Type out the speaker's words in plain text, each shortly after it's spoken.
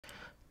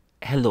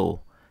Hello,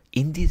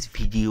 in this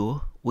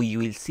video we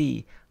will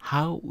see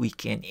how we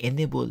can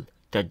enable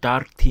the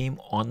dark theme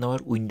on our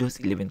Windows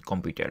 11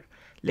 computer.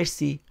 Let's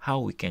see how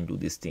we can do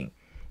this thing.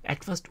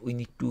 At first we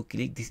need to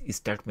click this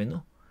start menu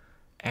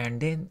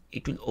and then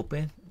it will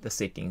open the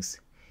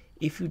settings.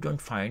 If you don't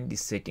find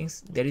these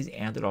settings, there is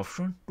another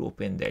option to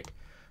open that.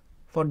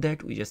 For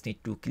that we just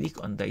need to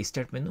click on the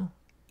start menu.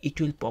 It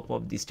will pop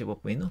up this type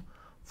of menu.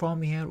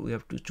 From here we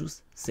have to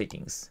choose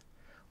settings.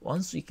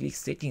 Once we click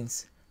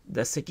settings,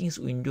 the settings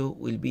window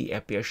will be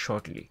appear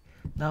shortly.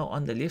 Now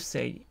on the left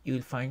side you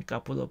will find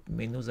couple of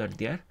menus are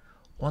there.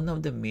 One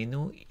of the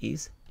menu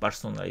is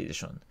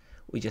personalization.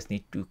 We just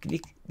need to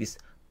click this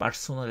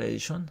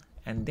personalization,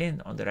 and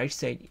then on the right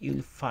side you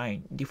will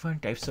find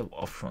different types of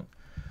option.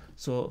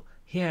 So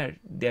here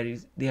there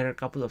are a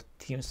couple of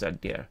themes are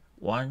there.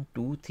 1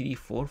 2 3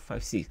 4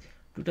 5 6,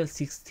 total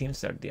 6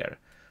 themes are there.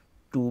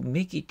 To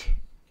make it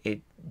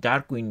a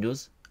dark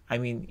windows, I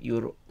mean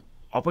your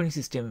operating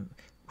system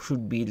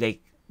should be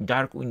like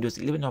dark Windows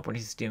 11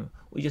 operating system,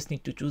 we just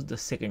need to choose the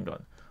second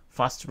one,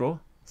 first row,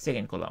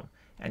 second column,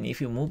 and if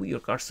you move your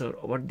cursor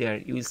over there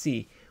you will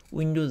see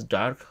Windows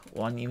dark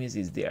one image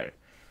is there.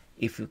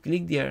 If you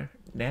click there,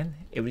 then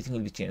everything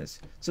will be changed.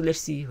 So let's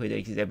see whether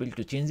it is able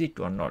to change it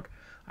or not.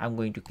 I'm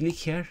going to click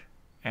here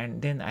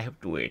and then I have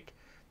to wait.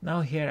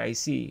 Now here I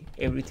see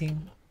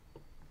everything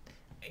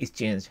is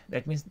changed.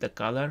 That means the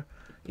color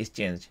is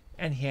changed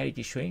and here it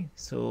is showing.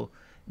 So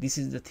this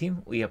is the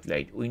theme we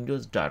applied,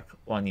 Windows dark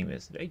one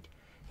image, right?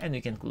 And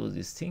we can close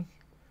this thing,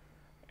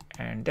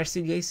 and that's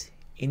it guys.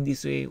 In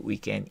this way we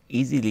can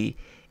easily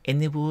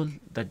enable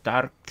the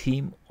dark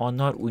theme on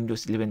our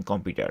Windows 11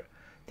 computer.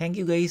 Thank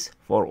you guys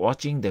for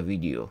watching the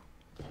video.